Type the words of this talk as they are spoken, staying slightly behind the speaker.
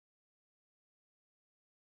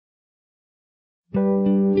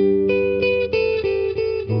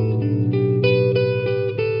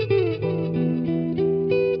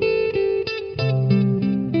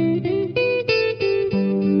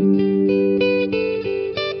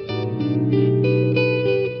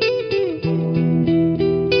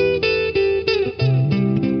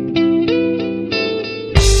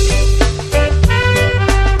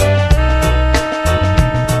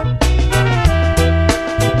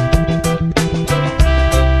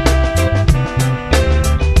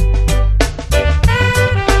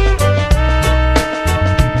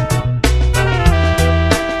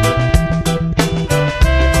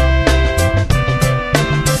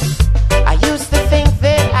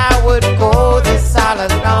would go this all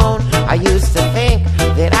alone. I used to think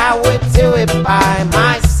that I would do it by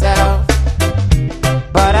myself,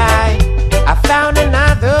 but I found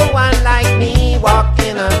another one like me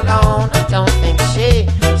walking alone. I don't think she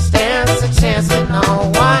stands a chance with no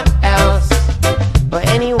one else. But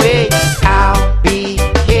anyway, I'll be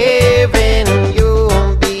here and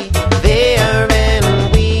you'll be there, and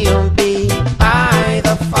we'll be by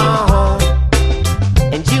the phone.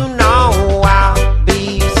 And you know I'll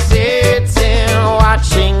be sitting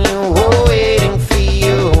watching you, waiting for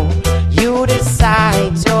you. You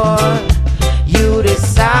decide you're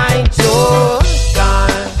gone.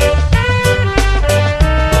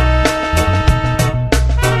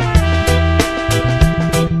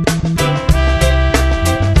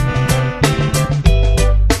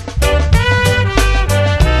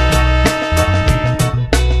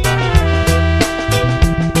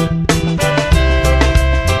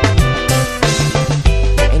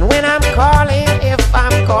 And when I'm calling, if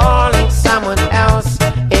I'm calling someone else,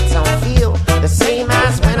 it don't feel the same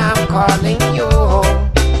as when I'm calling you.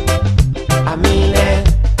 I mean it.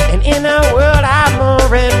 And in a world I'm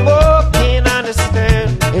more and more can understand,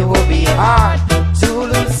 it will be hard to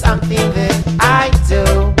lose something that I do.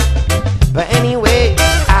 But anyway,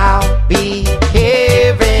 I'll be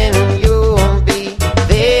here and you'll be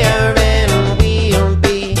there, and we'll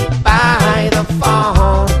be by the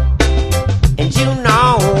phone. And you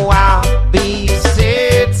know I'll be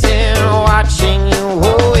sitting watching you,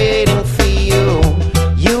 waiting for you.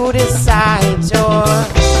 You decide you're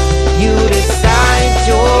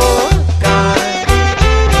gone.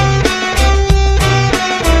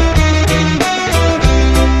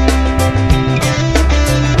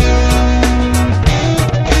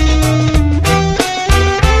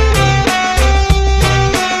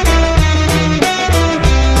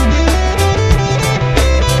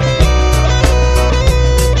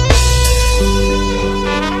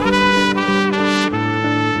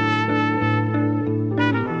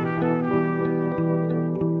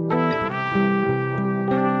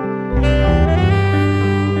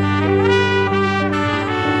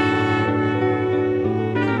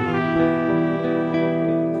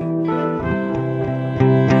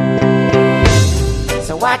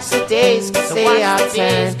 So watch the days, cause they all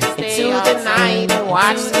turn into the night. And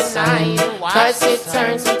watch the sun, cause it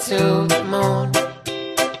turns into the moon.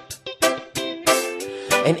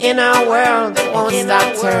 And in our world that won't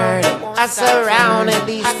stop turning us around, at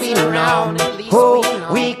least we know who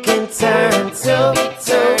we can turn to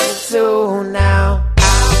now.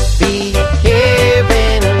 I'll be here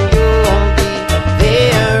and you'll be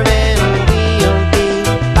there, and we'll be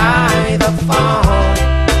by the phone.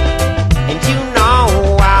 And you know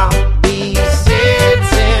I'll be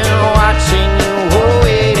sitting watching you,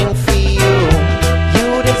 waiting for you. You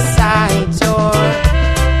decide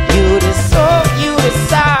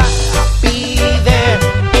I'll be there,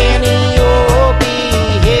 and you'll be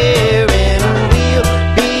here, and we'll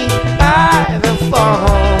be by the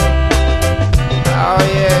phone. Oh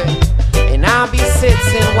yeah. And I'll be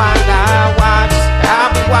sitting while I watch,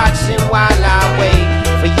 I'll be watching while I wait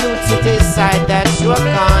for you to decide that you're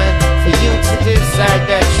gone. For you to decide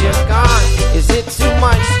that you're gone. Is it too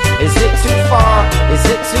much? Is it too far? Is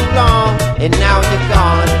it too long? And now you're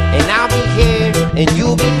gone. And I'll be here and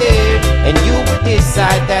you'll be there, and you will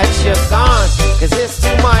decide that you're gone. Cause it's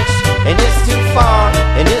too much and it's too far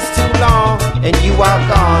and it's too long, and you are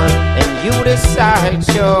gone. And you decide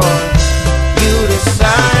you're